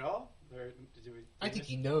number at all? Or do we? I think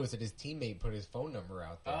he knows that his teammate put his phone number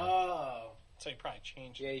out there. Oh, so he probably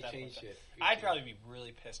changed. yeah, he that changed one. it. I'd probably be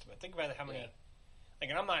really pissed about it. Think about how many. Yeah. Like,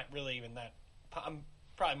 and I'm not really even that. I'm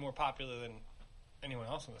probably more popular than anyone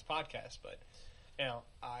else on this podcast, but you know,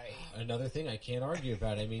 Another thing I can't argue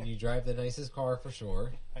about. I mean, you drive the nicest car for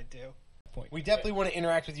sure. I do. We definitely want to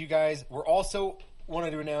interact with you guys. We're also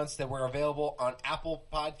wanted to announce that we're available on Apple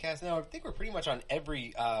Podcasts now. I think we're pretty much on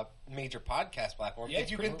every major podcast platform. Yeah,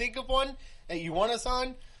 if you pretty can much. think of one that you want us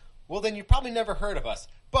on, well, then you probably never heard of us.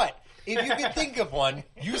 But if you can think of one,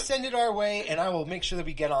 you send it our way, and I will make sure that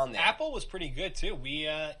we get on there. Apple was pretty good too. We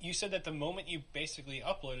you said that the moment you basically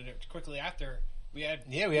uploaded it quickly after we had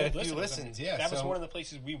Yeah, we had a good few listeners. listens, yeah, That was so one of the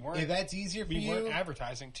places we weren't. If that's easier for we you, weren't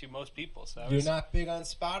advertising to most people. So that you're was- not big on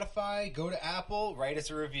Spotify, go to Apple, write us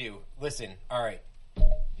a review. Listen, all right,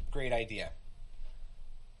 great idea.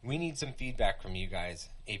 We need some feedback from you guys.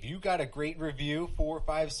 If you got a great review, 4 or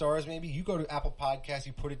 5 stars maybe, you go to Apple Podcasts,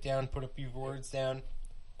 you put it down, put a few words down.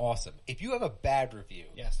 Awesome. If you have a bad review,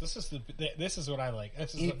 Yes, this is what I like.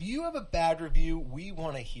 This is if you have a bad review, we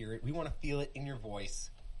want to hear it. We want to feel it in your voice.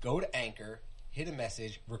 Go to Anchor, hit a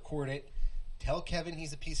message, record it. Tell Kevin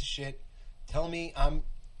he's a piece of shit. Tell me I'm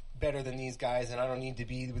better than these guys and I don't need to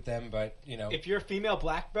be with them, but, you know. If you're a female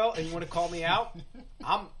black belt and you want to call me out,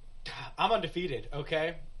 I'm undefeated.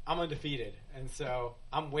 Okay, I'm undefeated, and so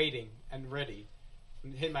I'm waiting and ready.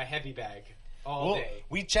 Hit my heavy bag all day.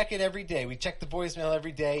 We check it every day. We check the voicemail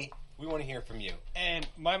every day. We want to hear from you. and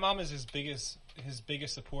my mom is his biggest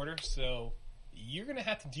supporter. So you're gonna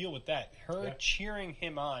have to deal with that. Her Yeah. cheering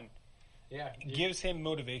him on Yeah, gives him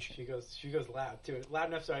motivation. She goes loud too, loud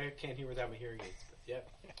enough so I can't hear without my hearing aids. But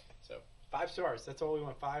yeah, so 5 stars. That's all we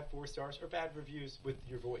want. 5, 4 stars, or bad reviews with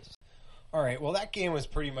your voice. All right. Well, that game was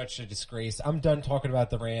pretty much a disgrace. I'm done talking about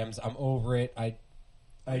the Rams. I'm over it. I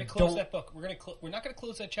We're gonna close don't. that book. We're not gonna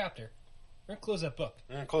close that chapter. We're gonna close that book.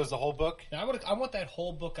 I'm gonna close the whole book. Now, I want that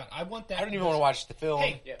whole book on. I want that. I don't even want to watch the film.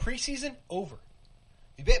 Hey, Yeah. preseason over.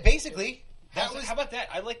 Basically, that was. How about that?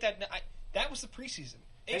 I like that. That was the preseason.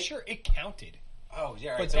 Hey. Sure, it counted. Oh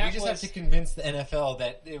yeah. Right. But So we that just have was- to convince the NFL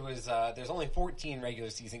that it was. There's only 14 regular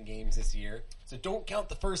season games this year, so don't count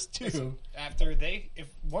the first 2. After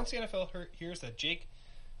once the NFL hears that Jake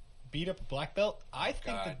beat up a black belt, I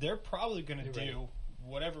think God. that they're probably going to You're do right.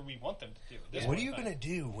 whatever we want them to do. at this What are point you in time. gonna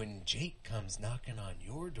do when Jake comes knocking on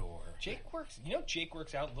your door? Jake works. You know, Jake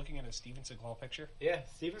works out looking at a Steven Seagal picture. Yeah,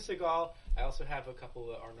 Steven Seagal. I also have a couple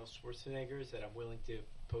of Arnold Schwarzeneggers that I'm willing to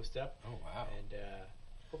post up. Oh wow. And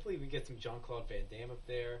hopefully we get some Jean-Claude Van Damme up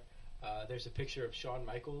there. There's a picture of Shawn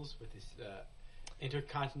Michaels with his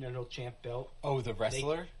Intercontinental Champ belt. Oh, the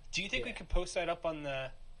wrestler. Do you think we Yeah. could post that up on the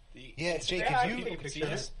Yeah, Jake. Yeah, I If can you take a picture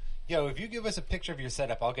of it. Yo, if you give us a picture of your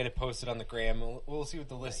setup, I'll get it posted on the gram. We'll see what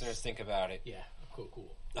the listeners think about it. Yeah,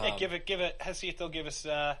 cool. Yeah, give it. See if they'll give us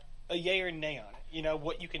a yay or nay on it. You know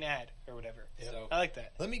what you can add or whatever. So I like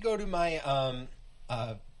that. let me go to my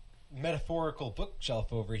metaphorical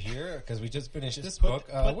bookshelf over here because we just finished this put- book.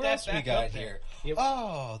 put What that else we back got up there. here? Yep.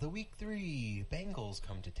 Oh, the week 3 Bengals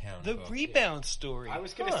come to town. The book. rebound story. I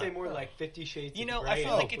was going to say more like 50 Shades You of know, Grey. I feel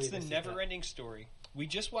and like hopefully it's the this is never-ending story. We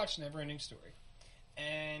just watched Never-Ending Story,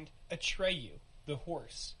 and Atreyu, the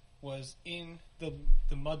horse, was in the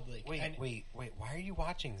mud lake. And Wait. Why are you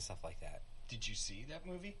watching stuff like that? did you see that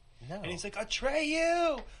movie? No. And he's like,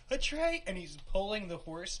 Atreyu! And he's pulling the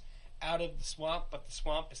horse out of the swamp, but the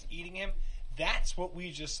swamp is eating him. That's what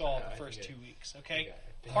we just saw I the think first it- 2 weeks, okay? Yeah,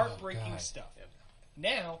 I think- Heartbreaking Oh, God. stuff. Yep.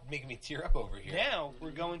 Now, making me tear up over here.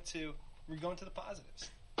 we're going to the positives.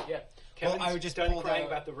 Yeah, Kevin's I would just done pull crying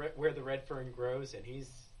that- about where the red fern grows, and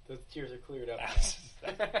the tears are cleared up.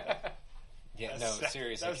 Yeah, no, That's-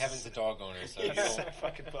 seriously. that's- Kevin's a dog owner, so you That's a don't,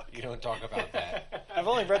 fucking book. you don't talk about that. I've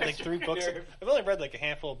only read like 3 books. Nerve. I've only read like a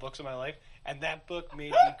handful of books in my life, and that book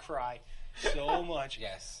made me cry so much.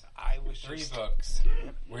 Yes. I was 3 just books.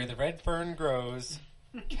 Where the Red Fern Grows,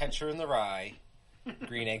 Catcher in the Rye,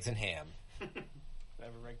 Green Eggs and Ham.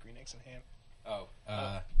 Never read Green Eggs and Ham.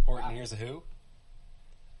 Oh, Horton Hears a Who?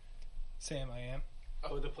 Sam, I am.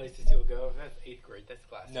 Oh, the places you'll go. That's 8th grade. That's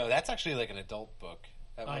classic. No, that's actually like an adult book.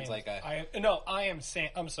 That I one's am, like a... I am Sam.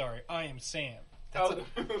 I'm sorry. I am Sam. Oh,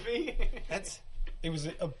 the movie. That's... It was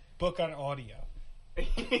a book on audio.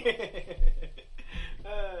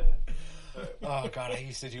 Oh god, I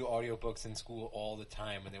used to do audiobooks in school all the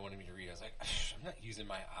time when they wanted me to read. I was like, I'm not using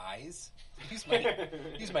my eyes. Use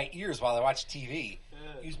my ears while I watch TV.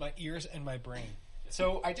 Use my ears and my brain.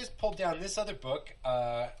 So I just pulled down this other book.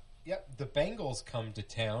 Yep, the Bengals come to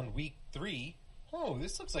town, week 3. Oh,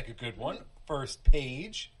 this looks like a good one. First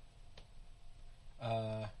page.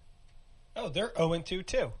 Oh, they're 0-2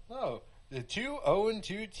 too. Oh, the two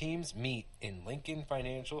 0-2 teams meet in Lincoln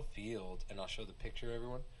Financial Field, and I'll show the picture,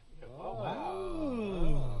 everyone. Oh, wow.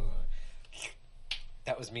 Ooh.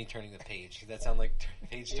 That was me turning the page. Does that sound like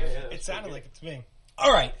page turn? Yeah. It sounded like it's me.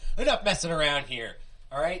 All right, enough messing around here.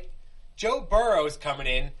 All right, Joe Burrow's coming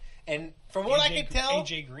in, and from what I could tell,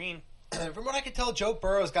 AJ Green. from what I could tell, Joe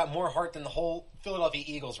Burrow's got more heart than the whole Philadelphia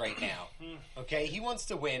Eagles right now. Okay, he wants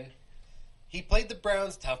to win. He played the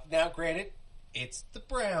Browns tough. Now, granted, it's the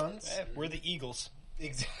Browns. We're the Eagles.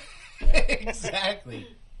 Exactly.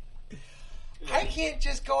 I can't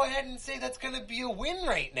just go ahead and say that's going to be a win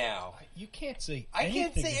right now. You can't say. I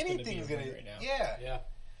can't say anything's anything's going to to. right now. Yeah. Yeah,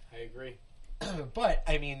 I agree. But,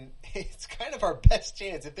 I mean, it's kind of our best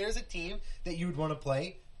chance. If there's a team that you would want to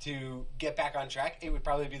play to get back on track, it would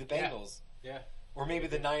probably be the Bengals. Yeah. Or maybe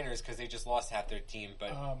the Niners because they just lost half their team,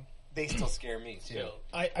 but they still scare me, too. Still.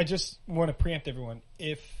 I just want to preempt everyone.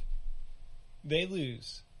 If they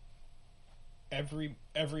lose,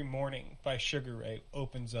 every morning by Sugar Ray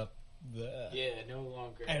opens up the Yeah, no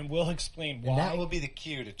longer. and we'll explain why. And that will be the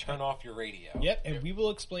cue to turn off your radio. Yep, and we will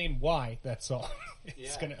explain why that song is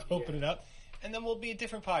Yeah, going to open it up, and then we'll be a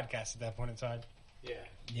different podcast at that point in time. Yeah.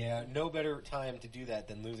 Yeah, no better time to do that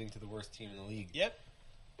than losing to the worst team in the league. Yep,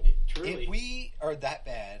 Truly. If we are that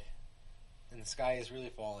bad and the sky is really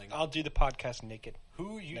falling, I'll do the podcast naked.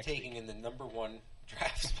 who are you next taking in the number 1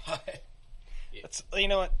 draft spot? You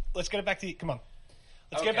know what? Let's get it back to come on.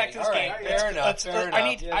 Let's get Okay, back to this all game. right, fair enough, fair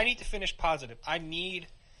enough. I need to finish positive. I need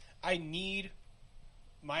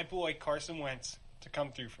my boy Carson Wentz to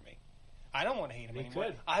come through for me. I don't want to hate him He anymore.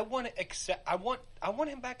 could. I want to accept. I want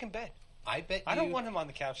him back in bed. I bet I don't want him on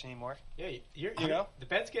the couch anymore. Yeah, You know? the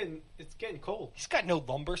bed's getting cold. He's got no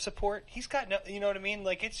lumbar support. He's got no. You know what I mean?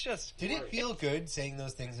 Like it's just. Did it feel good saying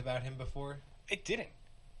those things about him before? It didn't.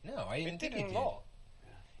 No, I didn't It think didn't it at did. all.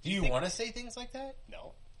 Do you think- want to say things like that?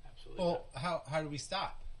 No. Absolutely. Well, how do we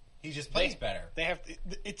stop? He just plays better. They have.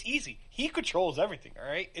 It's easy. He controls everything. All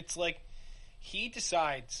right. It's like he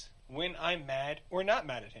decides when I'm mad or not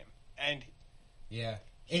mad at him, and Yeah.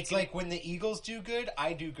 It's can- like when the Eagles do good,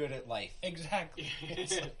 I do good at life. exactly.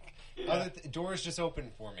 It's like, Doors just open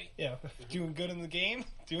for me. yeah, doing good in the game,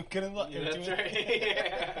 doing good in life. Yeah, that's right.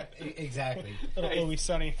 Yeah. Exactly. Little Always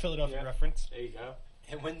Sunny in Philadelphia Yeah. reference. There you go.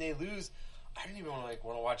 And when they lose, I don't even want to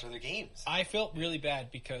watch other games. I felt really bad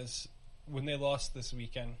because when they lost this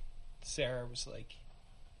weekend, Sarah was like,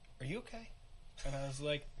 "Are you okay?" And I was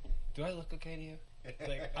like, "Do I look okay to you?"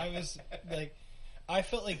 Like I was like, I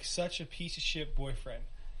felt like such a piece of shit boyfriend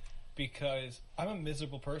because I'm a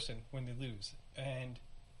miserable person when they lose, and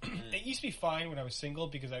it used to be fine when I was single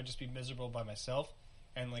because I would just be miserable by myself,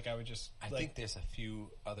 and like I would just I like think there's a few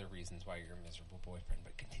other reasons why you're a miserable boyfriend,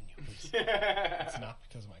 but continue, please. it's not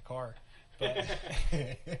because of my car, but.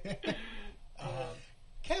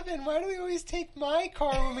 Kevin, why do we always take my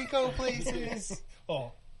car when we go places?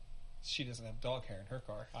 Well, she doesn't have dog hair in her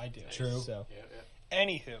car. I do. True. So, Yeah,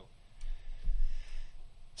 anywho,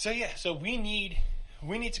 so we need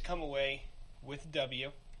to come away with a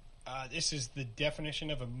W. This is the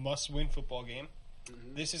definition of a must-win football game.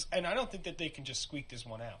 Mm-hmm. This is, and I don't think that they can just squeak this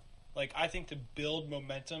one out. Like I think to build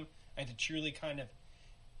momentum and to truly kind of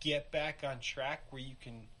get back on track where you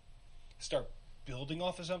can start building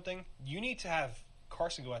off of something, you need to have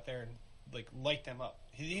Carson go out there and like light them up.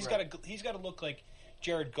 He's Right. got to look like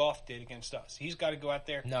Jared Goff did against us. He's got to go out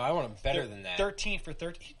there. No, I want him better than that. 13 for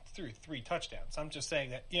 13. He threw 3 touchdowns. I'm just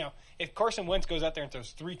saying that, if Carson Wentz goes out there and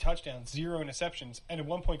throws 3 touchdowns, 0 interceptions, and at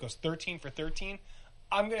one point goes 13 for 13,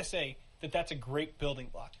 I'm going to say that that's a great building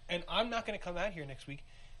block. And I'm not going to come out here next week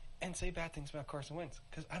and say bad things about Carson Wentz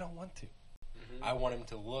because I don't want to. I want him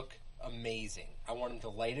to look amazing. I want him to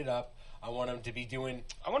light it up. I want him to be doing...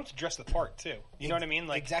 I want him to dress the part, too. You know what I mean?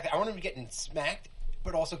 Like Exactly. I want him to be getting smacked,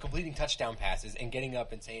 but also completing touchdown passes and getting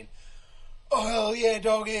up and saying, "Oh, hell yeah,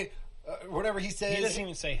 doggy." Whatever he says. he doesn't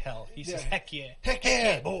even say hell. He says, Yeah. heck yeah. Heck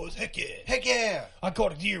yeah. Boys, heck yeah. Heck yeah. I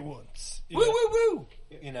caught a deer once. Woo, woo, woo.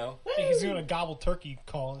 You know? He's doing a gobble turkey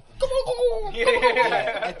calling.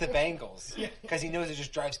 Yeah, at the Bengals. Because he knows it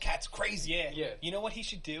just drives cats crazy. Yeah. Yeah. You know what he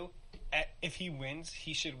should do? If he wins,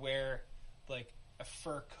 he should wear like a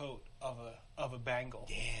fur coat of a Bengal.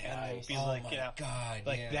 Yeah. And then be Oh like, my you know, God,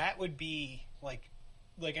 like yeah. that would be like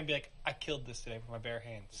and be like, I killed this today with my bare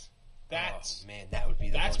hands. That's man, that would be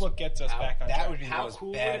that's most, what gets us back on that track. would be the How most cool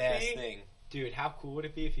would it badass be? thing. Dude, how cool would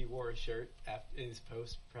it be if he wore a shirt in his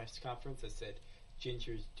post press conference that said,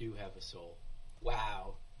 "Gingers do have a soul"?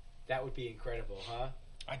 Wow, that would be incredible, huh?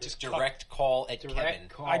 I just Direct call at Kevin. Direct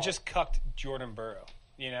call. I just cucked Jordan Burrow.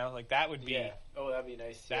 You know, like that would be that'd be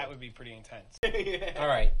nice. that would be pretty intense. Yeah. All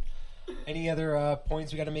right. Any other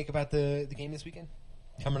points we got to make about the game this weekend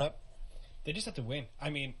coming up? They just have to win. I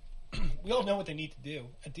mean, we all know what they need to do.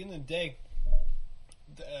 At the end of the day,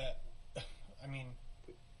 I mean,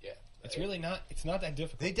 Yeah. it's really not. It's not that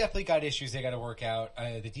difficult. They definitely got issues they got to work out.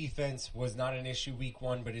 The defense was not an issue week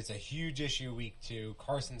 1, but it's a huge issue week 2.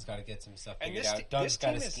 Carson's got to get some stuff And figured this out. te- Doug's this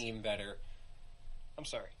got to team is- scheme better. I'm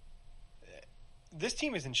sorry. This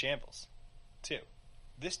team is in shambles, too.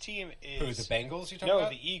 This team is Who, the Bengals you're talking no,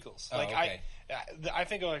 about? the Eagles. Oh, like okay. I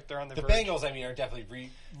think like they're on the The verge. Bengals, I mean, are definitely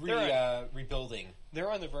rebuilding.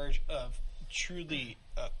 They're on the verge of truly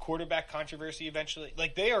a quarterback controversy eventually.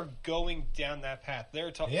 Like, they are going down that path.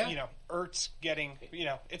 They're talking, Yeah. you know, Ertz getting, you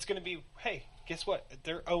know, it's going to be, hey, guess what?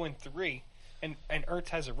 They're 0-3, and Ertz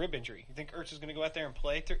has a rib injury. You think Ertz is going to go out there and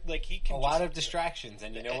play? Like, he can A lot of distractions,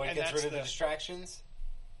 and you know what And gets that's rid of the the- distractions?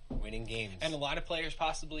 Winning games. And a lot of players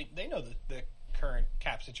possibly, they know the current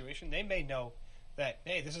cap situation. They may know that,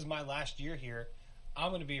 hey, this is my last year here. I'm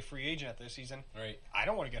going to be a free agent at this season. Right. I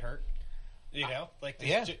don't want to get hurt. You know? Like,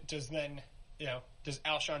 does then, you know, does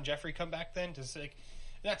Alshon Jeffrey come back then? Does, like,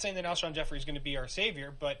 not saying that Alshon Jeffrey is going to be our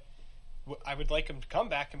savior, but I would like him to come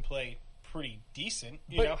back and play pretty decent.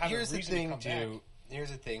 You know, have here's a the reason thing, to come too. back.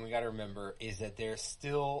 Here's the thing we got to remember is that there's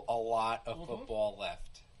still a lot of football left.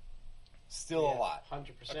 Still a lot.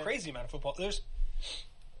 100%. A crazy amount of football. There's,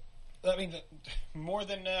 I mean, more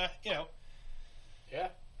than, you know, Yeah.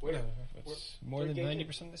 more than game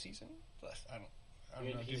 90% of the season. I don't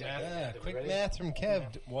know. Do He's math. Yeah, quick Ready? math from Kev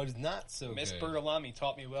was not so Miss good. Bertolami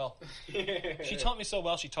taught me well. She taught me so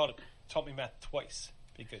well. She taught me math twice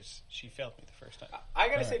because she failed me the first time. I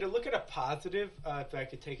gotta say, to look at a positive, if I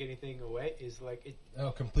could take anything away, is like it.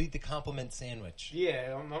 Oh, complete the compliment sandwich.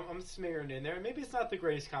 Yeah, I'm smearing in there. Maybe it's not the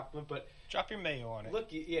greatest compliment, but Drop your mayo on it. look,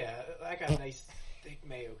 yeah, I got a nice thick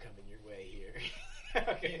mayo coming your way here.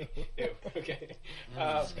 Okay. Ew. Okay.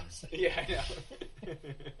 Yeah, I know.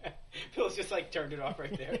 Phil's just like turned it off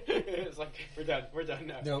right there. It's like we're done. We're done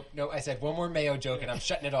now. No, I said one more mayo joke and I'm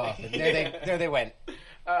shutting it off. And there they went.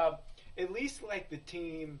 At least like the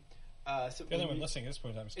team. So The only one listening at this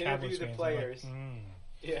point in time is interview Cowboys the fans. players. They're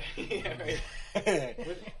like, Yeah, yeah,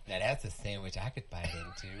 right. Now that's a sandwich I could bite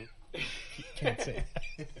into. Can't say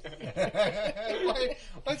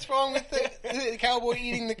What's wrong with the cowboy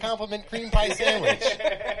eating the compliment cream pie sandwich?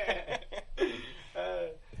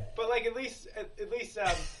 But like at least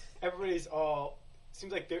everybody's all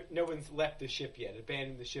seems like no one's left the ship yet,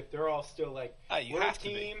 abandoned the ship. They're all still like You we're a have to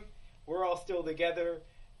be. team. We're all still together,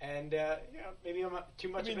 and maybe I'm not too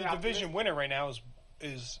much. I mean, of the an division optimist. winner right now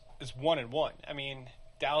is 1-1. I mean,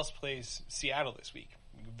 Dallas plays Seattle this week.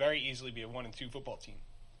 We could very easily be a 1-2 football team.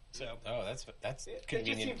 So Oh, that's They just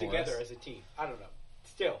convenient seem for together us. as a team. I don't know.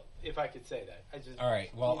 Still, if I could say that, I just All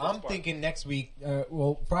right. Well, need a I'm spark. thinking next week.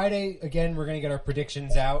 Friday again. We're gonna get our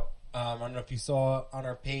predictions out. I don't know if you saw on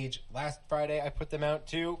our page last Friday. I put them out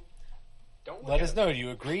too. Don't look Let at us it. know. Do you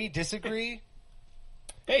agree? Disagree?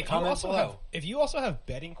 hey, Comment below. if you also have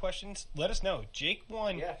betting questions, let us know. Jake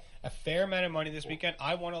won Yeah. a fair amount of money this weekend.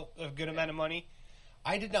 I won a good amount of money.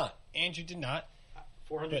 I did not. Andrew did not.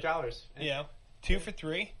 $400. You know, 2 for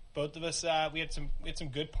 3. Both of us, we had some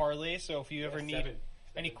good parlays. So if you ever need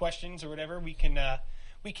any questions or whatever, we can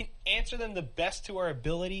answer them the best to our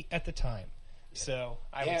ability at the time. So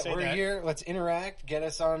I would say we're that. here. Let's interact. Get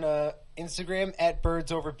us on Instagram at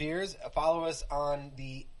Birds Over Beers. Follow us on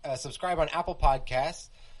the subscribe on Apple Podcasts.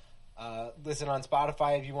 Listen on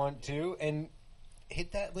Spotify if you want to, and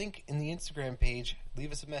hit that link in the Instagram page.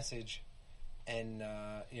 Leave us a message, and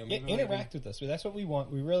maybe we'll Interact with us. That's what we want.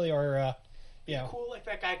 We really are. Cool like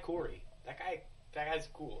that guy Corey. That guy's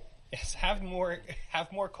cool. Yes, have more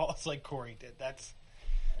calls like Corey did. That's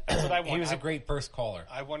what I want. He was a great first caller.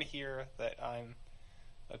 I want to hear that I'm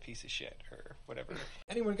a piece of shit or whatever.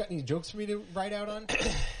 Anyone got any jokes for me to write out on?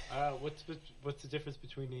 What's the difference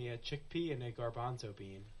between a chickpea and a garbanzo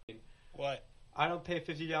bean? What? I don't pay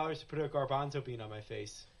 $50 to put a garbanzo bean on my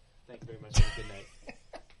face. Thank you very much. Have a good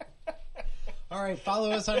night. All right,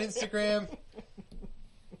 follow us on Instagram.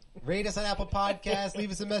 Rate us on Apple Podcasts.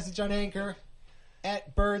 Leave us a message on Anchor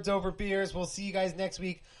at Birds Over Beers. We'll see you guys next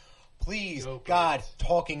week. Please, Go God, Birds.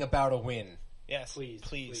 talking about a win. Yes, Please.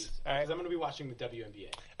 All right. Because I'm going to be watching the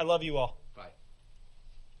WNBA. I love you all.